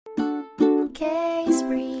case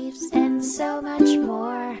briefs, and so much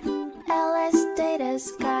more.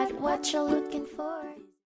 LSData's got what you're looking for.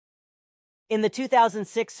 In the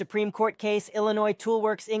 2006 Supreme Court case Illinois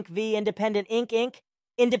Toolworks Inc. v. Independent Inc.,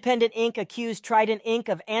 Independent Inc. accused Trident Inc.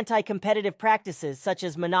 of anti-competitive practices such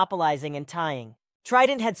as monopolizing and tying.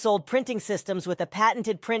 Trident had sold printing systems with a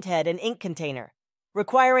patented printhead and ink container,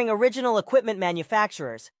 requiring original equipment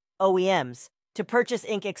manufacturers, OEMs, to purchase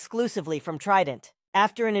ink exclusively from Trident.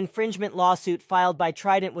 After an infringement lawsuit filed by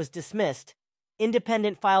Trident was dismissed,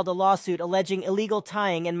 Independent filed a lawsuit alleging illegal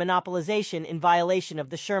tying and monopolization in violation of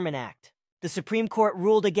the Sherman Act. The Supreme Court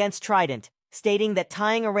ruled against Trident, stating that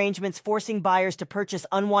tying arrangements forcing buyers to purchase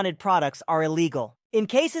unwanted products are illegal. In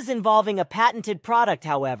cases involving a patented product,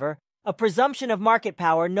 however, a presumption of market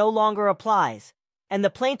power no longer applies, and the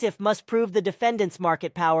plaintiff must prove the defendant's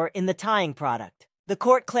market power in the tying product. The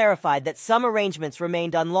court clarified that some arrangements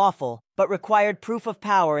remained unlawful, but required proof of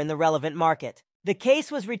power in the relevant market. The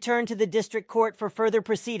case was returned to the district court for further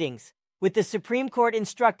proceedings, with the Supreme Court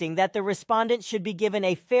instructing that the respondent should be given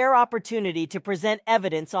a fair opportunity to present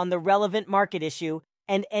evidence on the relevant market issue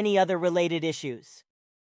and any other related issues.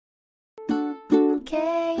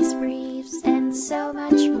 Case briefs, and so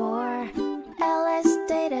much more.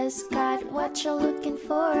 LSData's got what you're looking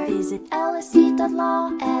for. Visit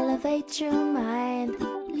lsd.law, elevate your mind.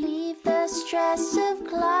 Leave the stress of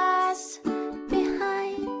class.